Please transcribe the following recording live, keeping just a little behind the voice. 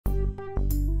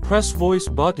Press voice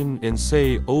button and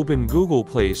say Open Google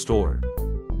Play Store.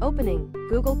 Opening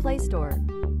Google Play Store.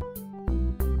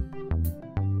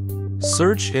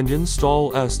 Search and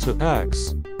install S to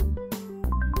X.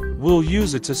 We'll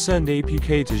use it to send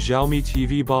APK to XIAOMI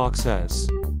TV BOX S.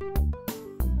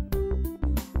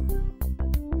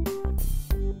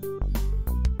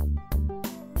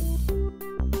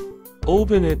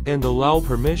 Open it and allow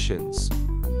permissions.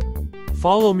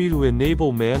 Follow me to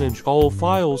enable Manage All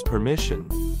Files permission.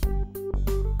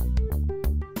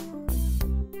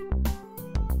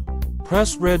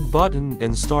 Press red button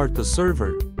and start the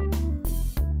server.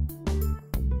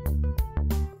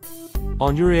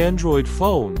 On your Android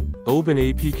phone, open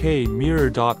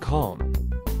apkmirror.com.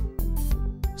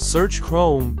 Search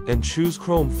Chrome and choose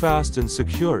Chrome Fast and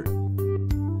Secure.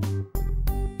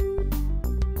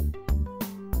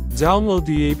 Download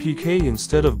the APK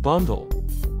instead of bundle.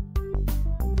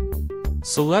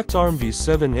 Select ARM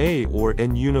v7a or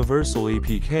N Universal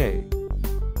APK.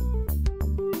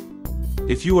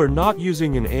 If you are not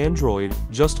using an Android,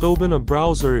 just open a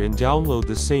browser and download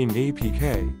the same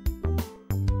APK.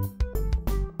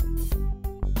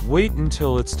 Wait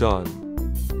until it's done.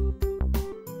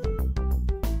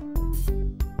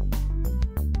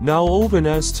 Now open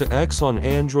S to X on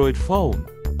Android phone.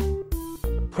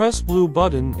 Press blue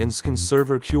button and scan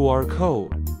server QR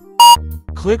code.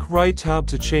 Click right tab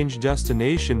to change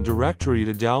destination directory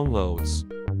to downloads,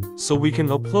 so we can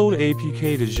upload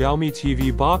APK to XIAOMI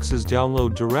TV Box's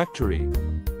download directory.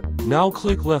 Now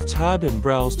click left tab and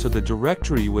browse to the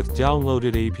directory with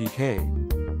downloaded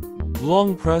APK.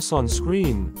 Long press on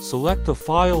screen, select the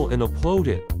file and upload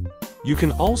it. You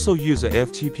can also use a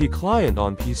FTP client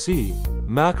on PC,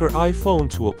 Mac or iPhone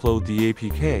to upload the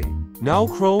APK. Now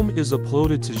Chrome is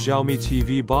uploaded to XIAOMI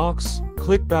TV Box,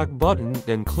 click back button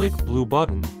and click blue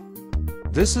button.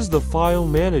 This is the file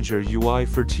manager UI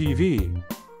for TV.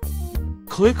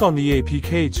 Click on the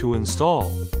APK to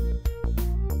install.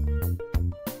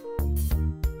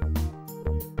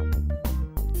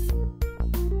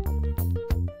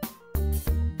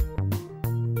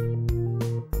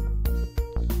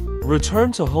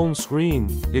 Return to home screen.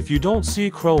 If you don't see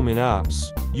Chrome in apps,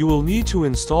 you will need to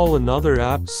install another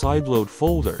app sideload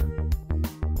folder.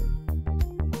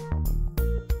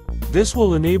 This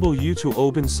will enable you to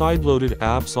open sideloaded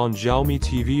apps on XIAOMI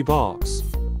TV Box.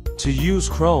 To use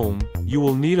Chrome, you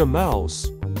will need a mouse,